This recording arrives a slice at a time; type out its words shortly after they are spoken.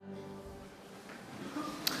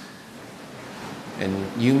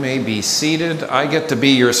And you may be seated. I get to be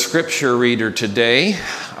your scripture reader today.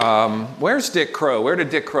 Where's Dick Crow? Where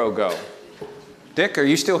did Dick Crow go? Dick, are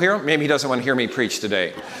you still here? Maybe he doesn't want to hear me preach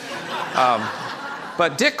today.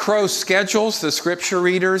 But Dick Crow schedules the scripture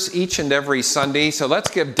readers each and every Sunday. So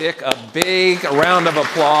let's give Dick a big round of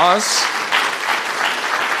applause.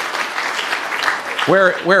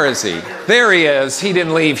 Where is he? There he is. He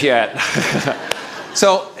didn't leave yet.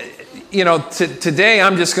 So, today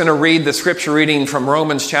I'm just going to read the scripture reading from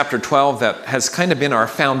Romans chapter 12 that has kind of been our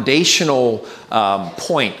foundational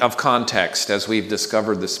point of context as we've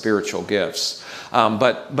discovered the spiritual gifts.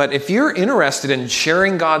 But if you're interested in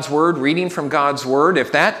sharing God's word, reading from God's word,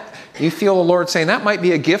 if that you feel the Lord saying that might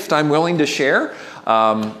be a gift I'm willing to share,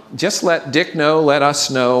 just let Dick know, let us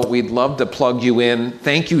know. We'd love to plug you in.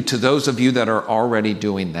 Thank you to those of you that are already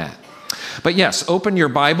doing that. But yes, open your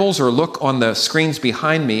Bibles or look on the screens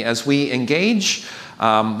behind me as we engage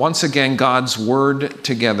once again God's Word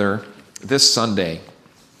together this Sunday.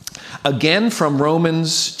 Again from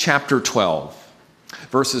Romans chapter 12,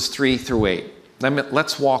 verses 3 through 8.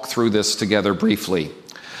 Let's walk through this together briefly.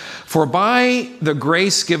 For by the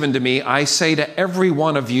grace given to me, I say to every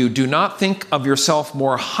one of you, do not think of yourself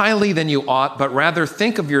more highly than you ought, but rather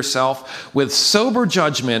think of yourself with sober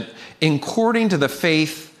judgment according to the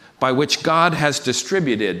faith by which God has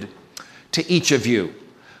distributed to each of you.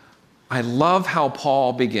 I love how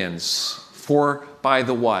Paul begins. For by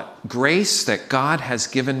the what? Grace that God has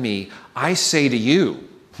given me, I say to you,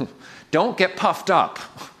 don't get puffed up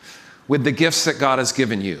with the gifts that God has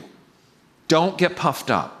given you. Don't get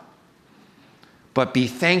puffed up, but be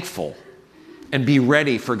thankful and be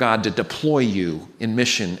ready for God to deploy you in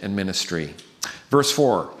mission and ministry. Verse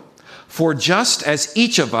 4. For just as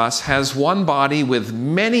each of us has one body with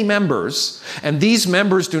many members, and these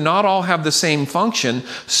members do not all have the same function,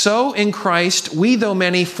 so in Christ we, though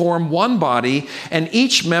many, form one body, and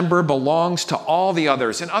each member belongs to all the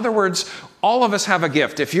others. In other words, all of us have a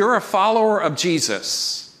gift. If you're a follower of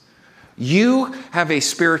Jesus, you have a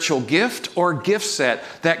spiritual gift or gift set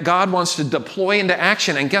that God wants to deploy into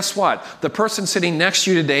action. And guess what? The person sitting next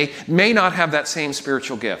to you today may not have that same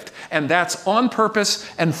spiritual gift. And that's on purpose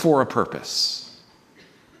and for a purpose.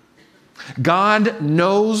 God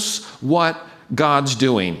knows what God's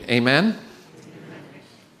doing. Amen?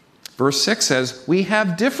 Verse 6 says, we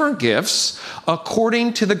have different gifts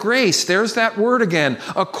according to the grace. There's that word again.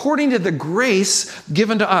 According to the grace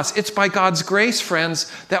given to us. It's by God's grace,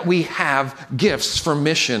 friends, that we have gifts for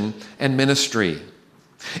mission and ministry.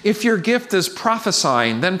 If your gift is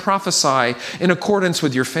prophesying, then prophesy in accordance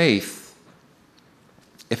with your faith.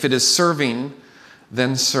 If it is serving,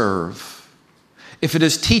 then serve. If it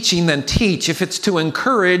is teaching, then teach. If it's to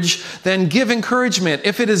encourage, then give encouragement.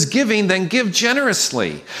 If it is giving, then give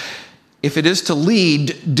generously. If it is to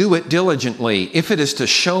lead, do it diligently. If it is to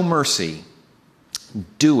show mercy,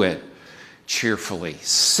 do it cheerfully.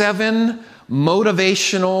 7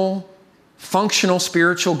 motivational, functional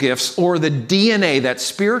spiritual gifts, or the DNA, that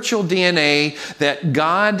spiritual DNA that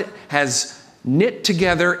God has knit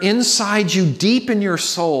together inside you, deep in your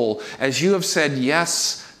soul, as you have said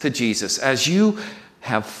yes to Jesus, as you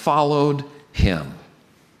have followed him.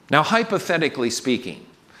 Now, hypothetically speaking,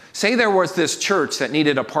 say there was this church that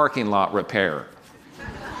needed a parking lot repair.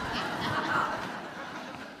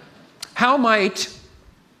 How might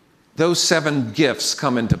those 7 gifts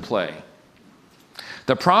come into play?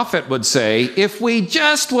 The prophet would say, if we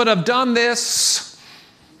just would have done this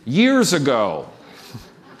years ago.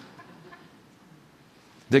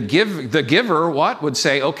 The giver, would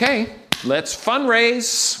say, okay, let's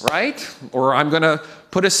fundraise, right? Or I'm going to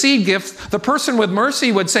put a seed gift. The person with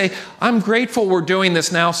mercy would say, I'm grateful we're doing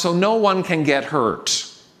this now so no one can get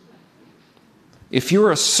hurt. If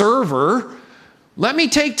you're a server, let me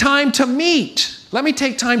take time to meet. Let me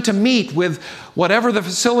take time to meet with whatever the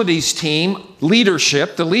facilities team,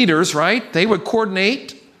 leadership, the leaders, right? They would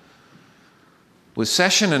coordinate with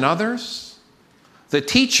Session and others. The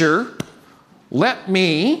teacher, let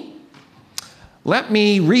me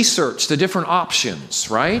research the different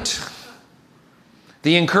options, right?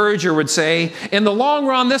 The encourager would say, in the long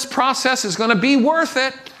run, this process is going to be worth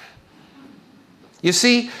it. You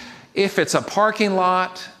see, if it's a parking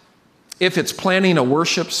lot, if it's planning a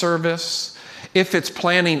worship service, if it's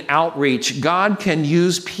planning outreach, God can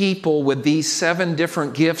use people with these 7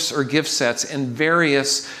 different gifts or gift sets in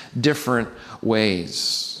various different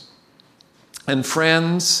ways. And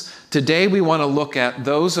friends, today we want to look at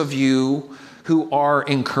those of you who are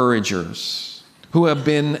encouragers, who have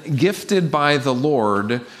been gifted by the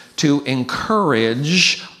Lord to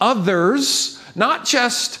encourage others, not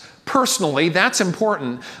just personally, that's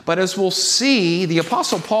important. But as we'll see, the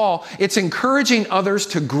Apostle Paul, it's encouraging others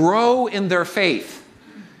to grow in their faith.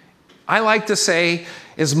 I like to say,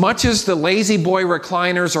 as much as the lazy boy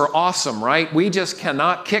recliners are awesome, right? We just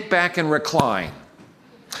cannot kick back and recline.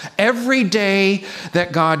 Every day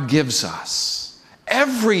that God gives us,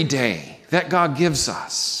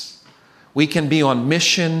 we can be on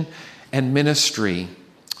mission and ministry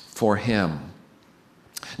for Him.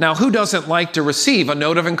 Now, who doesn't like to receive a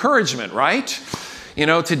note of encouragement, right? You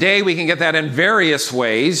know, today we can get that in various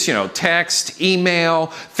ways, text, email,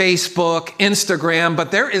 Facebook, Instagram,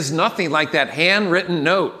 but there is nothing like that handwritten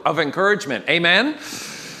note of encouragement. Amen?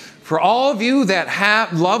 For all of you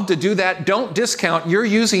that love to do that, don't discount, you're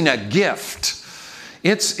using a gift.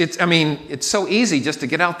 It's so easy just to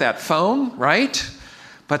get out that phone, right?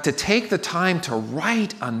 But to take the time to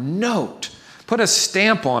write a note, put a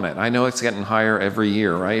stamp on it. I know it's getting higher every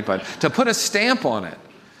year, right? But to put a stamp on it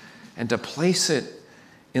and to place it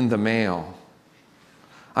in the mail.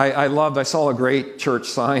 I saw a great church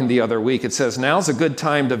sign the other week. It says, "Now's a good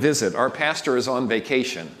time to visit. Our pastor is on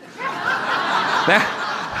vacation."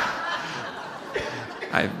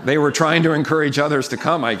 They were trying to encourage others to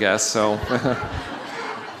come, I guess. So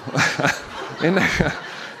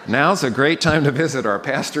now's a great time to visit. Our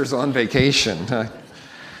pastor's on vacation.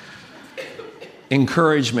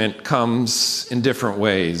 Encouragement comes in different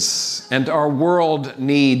ways, and our world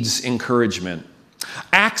needs encouragement.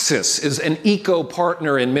 Axis is an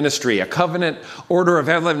eco-partner in ministry, a covenant order of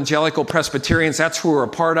evangelical Presbyterians. That's who we're a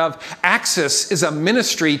part of. Axis is a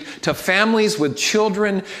ministry to families with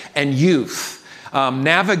children and youth,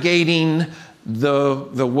 navigating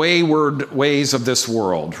the wayward ways of this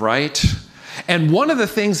world, right? And one of the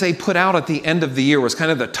things they put out at the end of the year was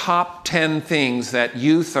kind of the top 10 things that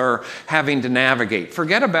youth are having to navigate.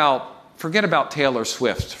 Forget about Taylor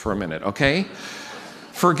Swift for a minute, okay?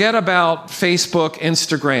 Forget about Facebook,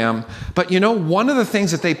 Instagram. But one of the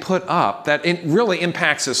things that they put up that it really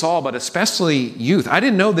impacts us all, but especially youth. I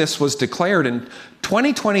didn't know this was declared in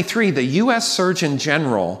 2023. The U.S. Surgeon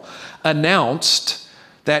General announced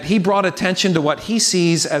that he brought attention to what he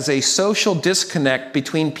sees as a social disconnect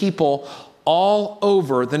between people all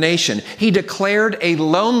over the nation. He declared a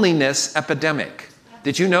loneliness epidemic.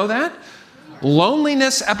 Did you know that?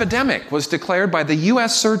 Loneliness epidemic was declared by the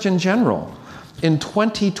U.S. Surgeon General in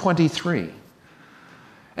 2023.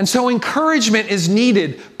 And so encouragement is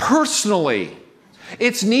needed personally.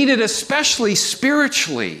 It's needed especially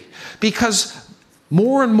spiritually, because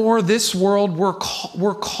more and more this world we're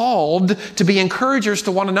called to be encouragers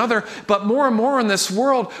to one another, but more and more in this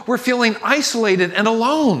world we're feeling isolated and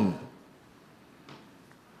alone.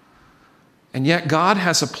 And yet God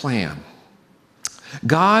has a plan.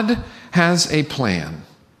 God has a plan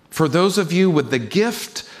for those of you with the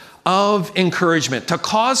gift of encouragement, to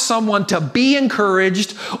cause someone to be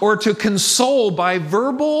encouraged or to console by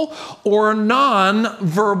verbal or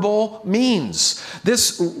non-verbal means.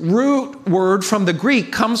 This root word from the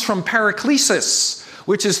Greek comes from paraklesis,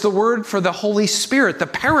 which is the word for the Holy Spirit, the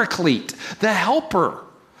paraclete, the helper.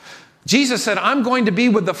 Jesus said, "I'm going to be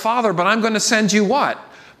with the Father, but I'm going to send you" what?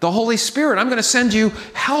 The Holy Spirit. I'm going to send you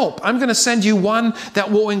help. I'm going to send you one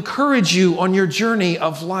that will encourage you on your journey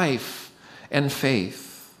of life and faith.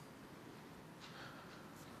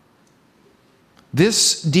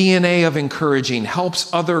 This DNA of encouraging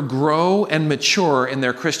helps others grow and mature in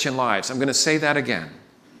their Christian lives. I'm going to say that again.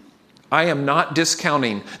 I am not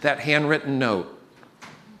discounting that handwritten note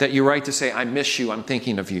that you write to say, "I miss you, I'm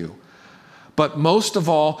thinking of you." But most of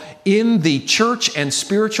all, in the church and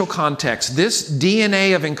spiritual context, this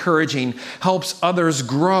DNA of encouraging helps others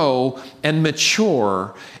grow and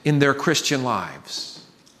mature in their Christian lives.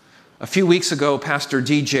 A few weeks ago, Pastor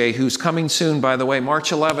DJ, who's coming soon, by the way, March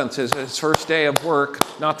 11th is his first day of work.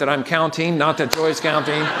 Not that I'm counting, not that Joy's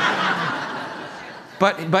counting.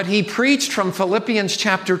 But he preached from Philippians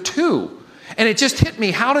chapter 2. And it just hit me.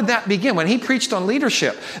 How did that begin? When he preached on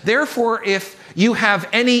leadership. Therefore, if you have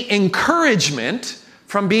any encouragement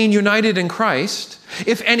from being united in Christ,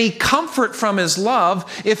 if any comfort from His love,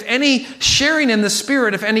 if any sharing in the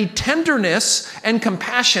Spirit, if any tenderness and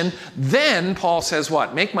compassion, then, Paul says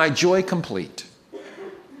what? Make my joy complete.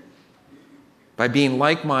 By being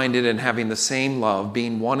like-minded and having the same love,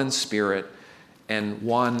 being one in spirit and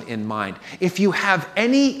one in mind. If you have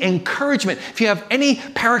any encouragement, if you have any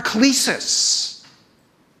paraklesis,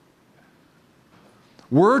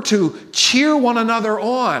 we're to cheer one another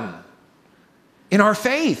on in our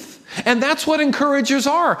faith. And that's what encouragers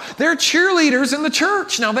are. They're cheerleaders in the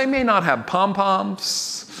church. Now, they may not have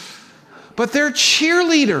pom-poms, but they're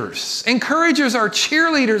cheerleaders. Encouragers are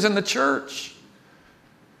cheerleaders in the church.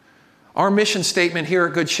 Our mission statement here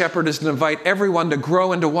at Good Shepherd is to invite everyone to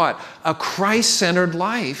grow into what? A Christ-centered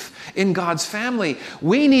life in God's family.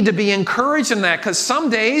 We need to be encouraged in that because some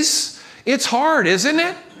days it's hard, isn't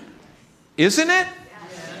it? Isn't it?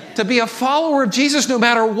 Yes. To be a follower of Jesus no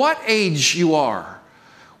matter what age you are.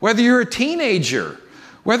 Whether you're a teenager,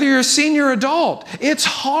 whether you're a senior adult, it's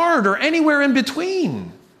hard, or anywhere in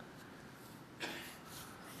between.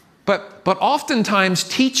 But oftentimes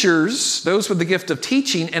teachers, those with the gift of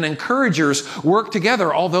teaching, and encouragers work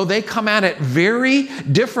together, although they come at it very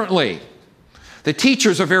differently. The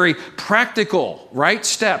teachers are very practical, right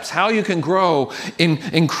steps, how you can grow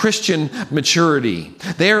in Christian maturity.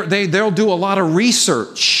 They'll do a lot of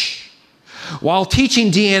research. While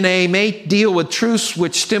teaching DNA may deal with truths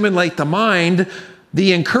which stimulate the mind,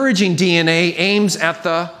 the encouraging DNA aims at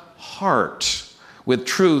the heart with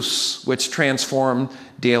truths which transform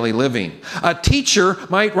daily living. A teacher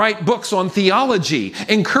might write books on theology.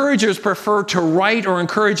 Encouragers prefer to write or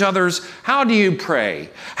encourage others. How do you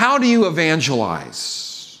pray? How do you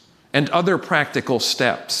evangelize? And other practical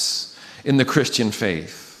steps in the Christian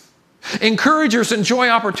faith. Encouragers enjoy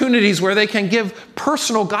opportunities where they can give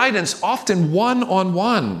personal guidance, often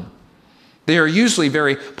one-on-one. They are usually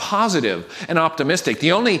very positive and optimistic.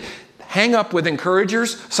 The only hang up with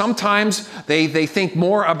encouragers, sometimes they think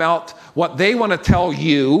more about what they want to tell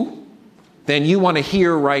you than you want to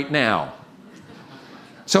hear right now.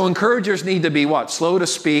 So encouragers need to be what? Slow to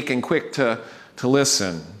speak and quick to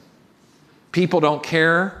listen. People don't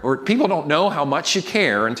care, or people don't know how much you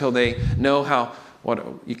care until they know how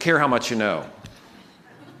much you know.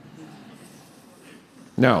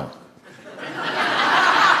 No.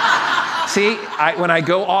 See, when I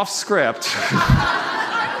go off script,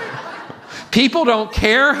 people don't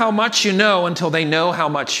care how much you know until they know how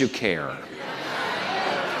much you care.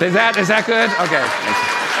 Is that good? Okay.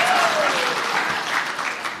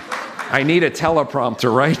 I need a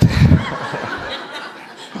teleprompter, right?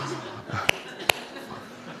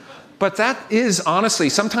 But that is honestly,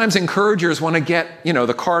 sometimes encouragers want to get,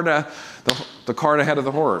 the cart ahead of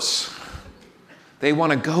the horse. They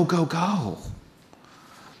want to go, go, go.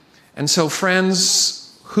 And so,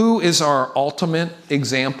 friends, who is our ultimate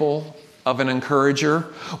example of an encourager?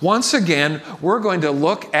 Once again, we're going to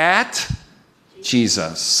look at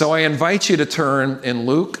Jesus. So I invite you to turn in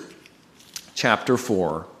Luke chapter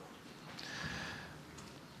 4.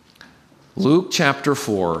 Luke chapter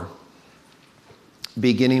 4,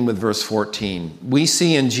 beginning with verse 14. We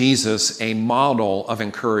see in Jesus a model of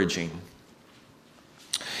encouraging.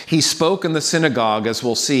 He spoke in the synagogue, as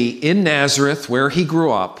we'll see, in Nazareth, where he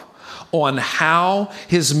grew up, on how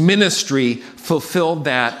his ministry fulfilled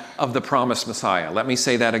that of the promised Messiah. Let me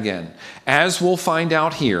say that again. As we'll find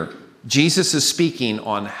out here, Jesus is speaking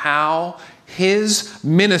on how his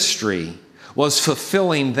ministry was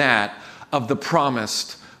fulfilling that of the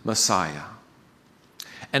promised Messiah.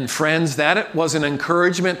 And friends, that was an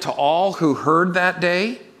encouragement to all who heard that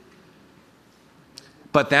day,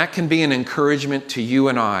 but that can be an encouragement to you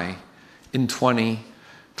and I in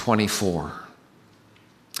 2024.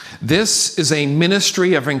 This is a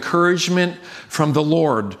ministry of encouragement from the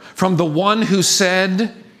Lord, from the one who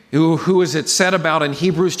said, who is it said about in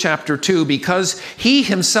Hebrews chapter 2, because he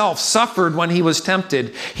himself suffered when he was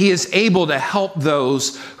tempted, he is able to help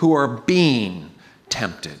those who are being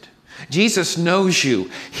tempted. Jesus knows you.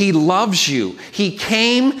 He loves you. He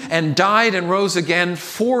came and died and rose again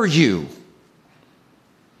for you.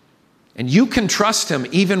 And you can trust him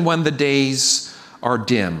even when the days are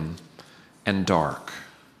dim and dark.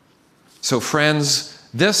 So friends,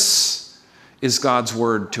 this is God's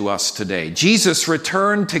word to us today. Jesus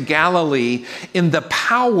returned to Galilee in the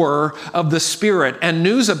power of the Spirit, and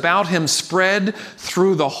news about him spread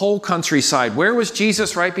through the whole countryside. Where was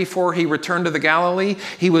Jesus right before he returned to the Galilee?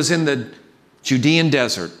 He was in the Judean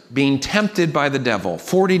desert, being tempted by the devil,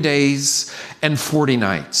 40 days and 40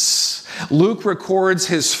 nights. Luke records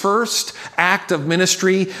his first act of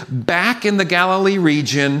ministry back in the Galilee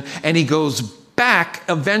region, and he goes back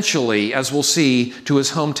eventually, as we'll see, to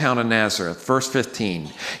his hometown of Nazareth. Verse 15.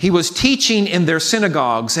 He was teaching in their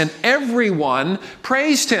synagogues, and everyone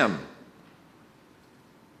praised him.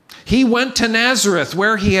 He went to Nazareth,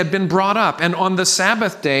 where he had been brought up, and on the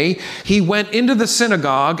Sabbath day, he went into the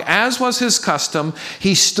synagogue, as was his custom.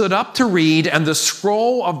 He stood up to read, and the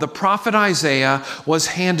scroll of the prophet Isaiah was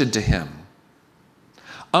handed to him.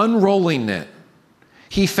 Unrolling it,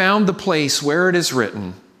 he found the place where it is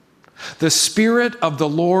written, "The Spirit of the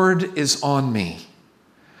Lord is on me,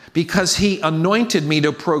 because he anointed me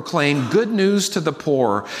to proclaim good news to the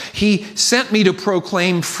poor. He sent me to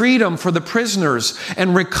proclaim freedom for the prisoners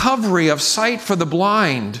and recovery of sight for the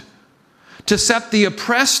blind, to set the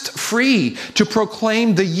oppressed free, to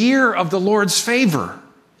proclaim the year of the Lord's favor.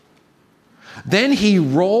 Then he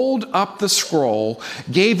rolled up the scroll,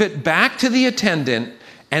 gave it back to the attendant,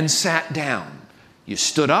 and sat down. You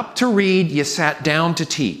stood up to read, you sat down to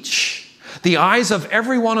teach. The eyes of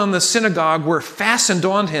everyone in the synagogue were fastened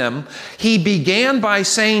on him. He began by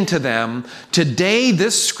saying to them, "Today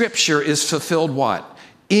this scripture is fulfilled" what?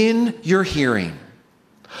 "In your hearing."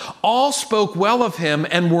 All spoke well of him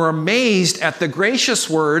and were amazed at the gracious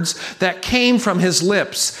words that came from his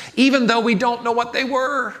lips, even though we don't know what they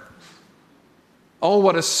were. Oh,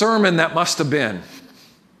 what a sermon that must have been.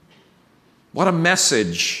 What a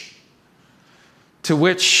message. To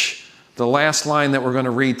which the last line that we're going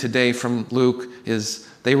to read today from Luke is,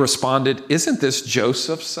 they responded, "Isn't this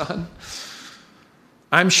Joseph's son?"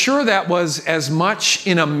 I'm sure that was as much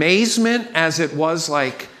in amazement as it was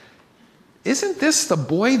like, isn't this the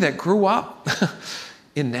boy that grew up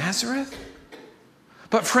in Nazareth?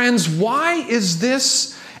 But friends, why is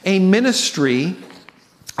this a ministry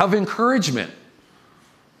of encouragement?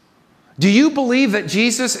 Do you believe that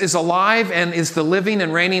Jesus is alive and is the living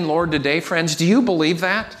and reigning Lord today, friends? Do you believe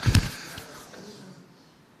that?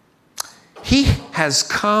 He has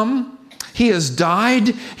come, he has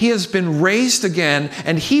died, he has been raised again,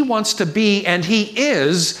 and he wants to be, and he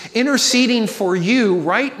is, interceding for you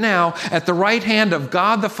right now at the right hand of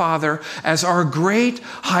God the Father as our great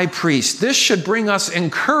high priest. This should bring us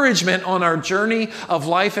encouragement on our journey of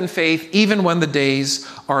life and faith, even when the days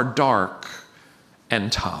are dark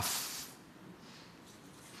and tough.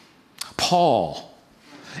 Paul,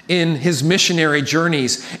 in his missionary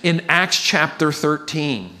journeys in Acts chapter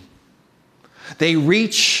 13, they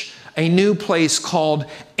reach a new place called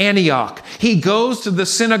Antioch. He goes to the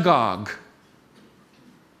synagogue,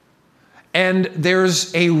 and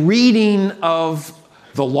there's a reading of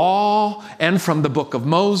the law and from the book of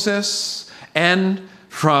Moses and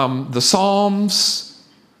from the Psalms.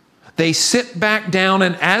 They sit back down,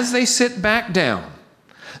 and as they sit back down,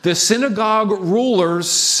 the synagogue rulers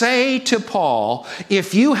say to Paul,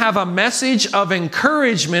 "If you have a message of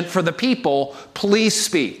encouragement for the people, please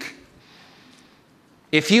speak."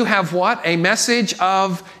 If you have what? A message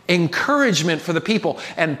of encouragement for the people.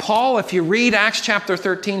 And Paul, if you read Acts chapter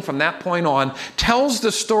 13 from that point on, tells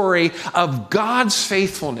the story of God's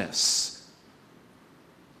faithfulness.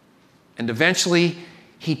 And eventually,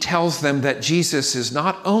 he tells them that Jesus is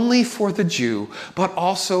not only for the Jew, but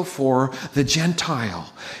also for the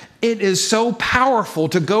Gentile. It is so powerful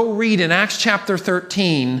to go read in Acts chapter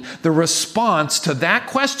 13 the response to that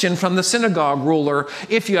question from the synagogue ruler.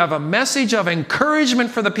 If you have a message of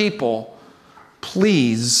encouragement for the people,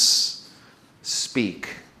 please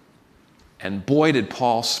speak. And boy, did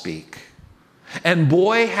Paul speak. And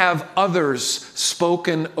boy, have others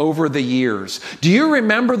spoken over the years. Do you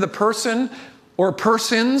remember the person or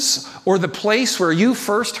persons or the place where you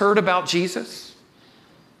first heard about Jesus?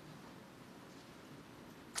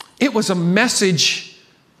 It was a message,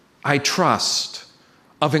 I trust,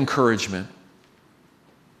 of encouragement.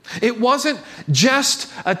 It wasn't just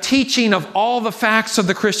a teaching of all the facts of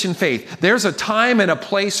the Christian faith. There's a time and a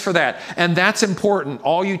place for that, and that's important.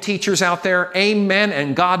 All you teachers out there, amen,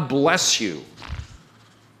 and God bless you.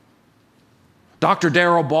 Dr.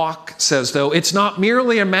 Darrell Bock says, though, it's not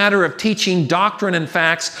merely a matter of teaching doctrine and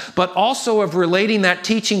facts, but also of relating that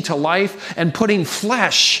teaching to life and putting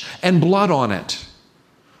flesh and blood on it.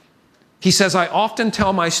 He says, I often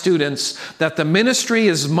tell my students that the ministry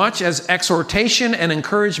is as much as exhortation and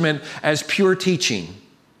encouragement as pure teaching.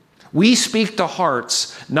 We speak to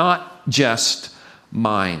hearts, not just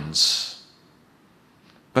minds.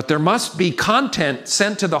 But there must be content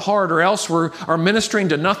sent to the heart, or else we are ministering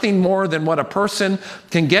to nothing more than what a person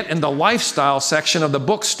can get in the lifestyle section of the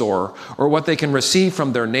bookstore or what they can receive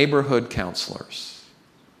from their neighborhood counselors.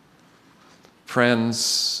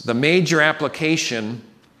 Friends, the major application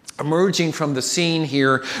emerging from the scene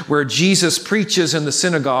here where Jesus preaches in the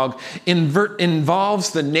synagogue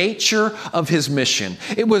involves the nature of his mission.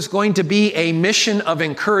 It was going to be a mission of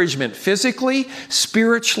encouragement physically,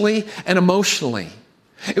 spiritually, and emotionally.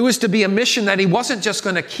 It was to be a mission that he wasn't just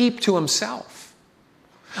going to keep to himself.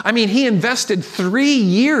 I mean, he invested 3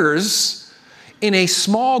 years in a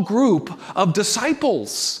small group of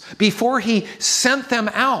disciples before he sent them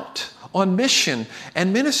out on mission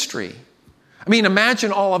and ministry. I mean,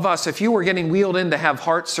 imagine all of us if you were getting wheeled in to have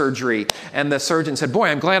heart surgery and the surgeon said, boy,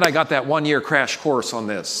 I'm glad I got that 1-year crash course on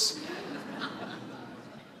this.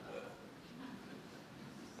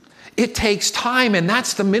 It takes time, and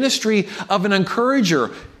that's the ministry of an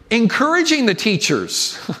encourager, encouraging the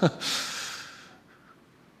teachers,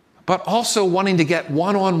 but also wanting to get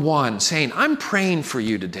one-on-one, saying, I'm praying for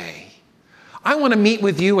you today. I want to meet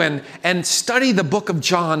with you and study the book of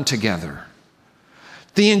John together.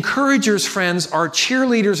 The encouragers, friends, are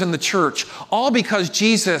cheerleaders in the church, all because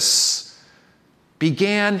Jesus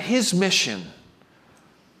began his mission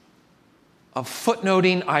of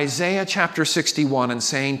footnoting Isaiah chapter 61 and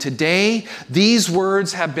saying, today these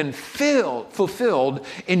words have been fulfilled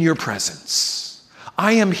in your presence.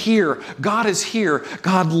 I am here. God is here.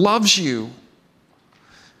 God loves you.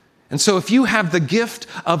 And so if you have the gift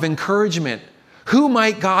of encouragement, who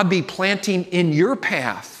might God be planting in your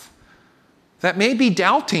path that may be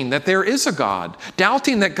doubting that there is a God,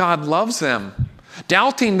 doubting that God loves them,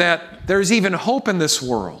 doubting that there's even hope in this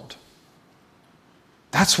world?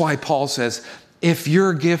 That's why Paul says, if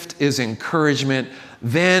your gift is encouragement,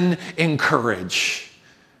 then encourage.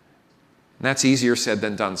 And that's easier said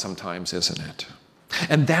than done sometimes, isn't it?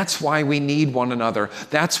 And that's why we need one another.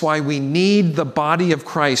 That's why we need the body of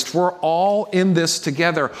Christ. We're all in this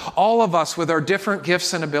together, all of us with our different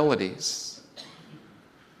gifts and abilities.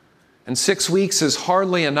 And 6 weeks is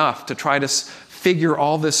hardly enough to try to figure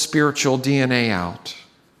all this spiritual DNA out.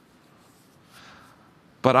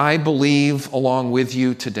 But I believe, along with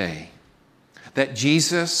you today, that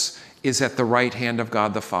Jesus is at the right hand of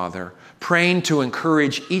God the Father, praying to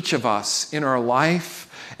encourage each of us in our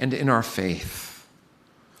life and in our faith.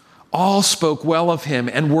 All spoke well of him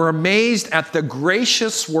and were amazed at the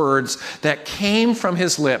gracious words that came from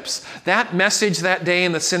his lips. That message that day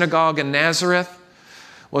in the synagogue in Nazareth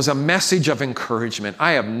was a message of encouragement.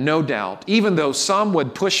 I have no doubt, even though some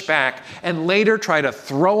would push back and later try to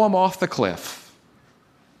throw him off the cliff.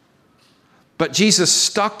 But Jesus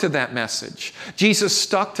stuck to that message. Jesus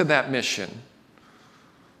stuck to that mission.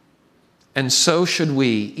 And so should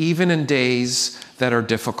we, even in days that are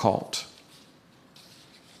difficult.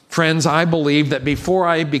 Friends, I believe that before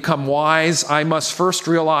I become wise, I must first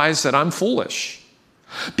realize that I'm foolish.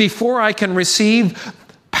 Before I can receive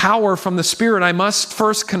power from the Spirit, I must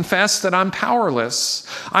first confess that I'm powerless.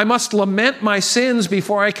 I must lament my sins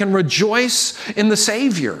before I can rejoice in the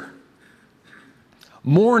Savior.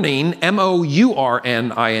 Mourning,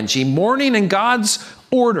 mourning, mourning in God's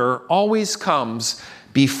order always comes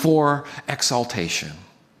before exaltation.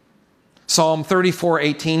 Psalm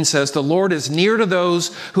 34:18 says, the Lord is near to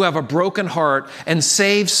those who have a broken heart and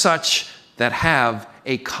saves such that have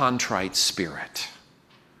a contrite spirit.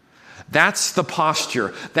 That's the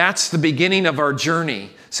posture. That's the beginning of our journey,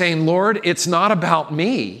 saying, Lord, it's not about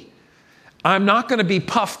me. I'm not going to be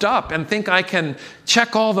puffed up and think I can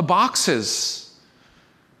check all the boxes.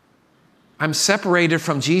 I'm separated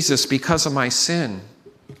from Jesus because of my sin.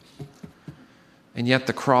 And yet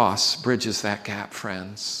the cross bridges that gap,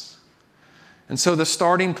 friends. And so the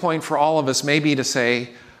starting point for all of us may be to say,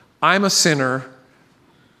 I'm a sinner.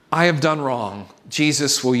 I have done wrong.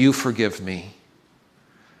 Jesus, will you forgive me?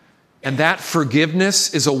 And that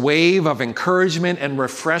forgiveness is a wave of encouragement and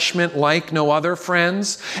refreshment like no other,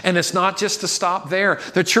 friends. And it's not just to stop there.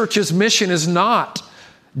 The church's mission is not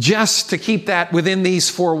just to keep that within these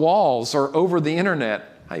four walls or over the internet.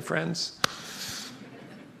 Hi, friends.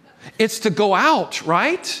 It's to go out,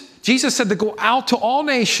 right? Jesus said to go out to all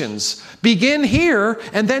nations. Begin here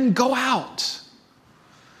and then go out.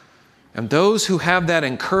 And those who have that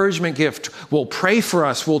encouragement gift will pray for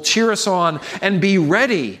us, will cheer us on, and be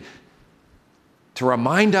ready to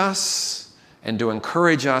remind us and to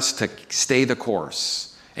encourage us to stay the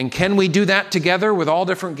course. And can we do that together with all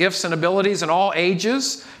different gifts and abilities and all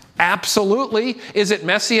ages? Absolutely. Is it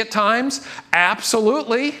messy at times?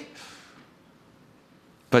 Absolutely.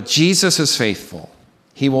 But Jesus is faithful.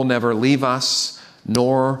 He will never leave us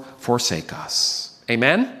nor forsake us.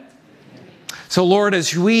 Amen? So, Lord,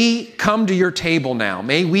 as we come to your table now,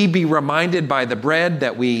 may we be reminded by the bread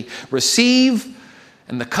that we receive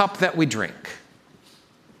and the cup that we drink,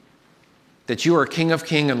 that you are King of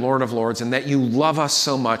Kings and Lord of Lords, and that you love us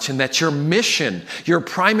so much, and that your mission, your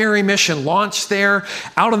primary mission launched there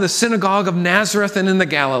out of the synagogue of Nazareth and in the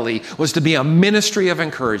Galilee, was to be a ministry of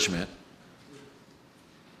encouragement.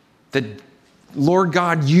 That, Lord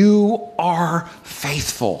God, you are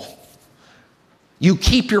faithful. You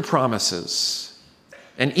keep your promises.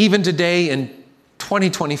 And even today in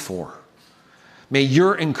 2024, may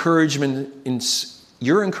your encouraging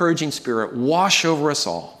spirit wash over us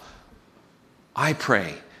all. I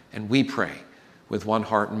pray, and we pray with one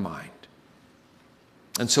heart and mind.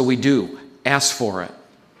 And so we do ask for it.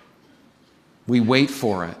 We wait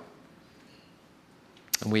for it.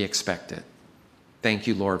 And we expect it. Thank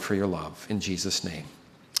you, Lord, for your love. In Jesus' name,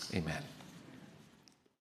 amen.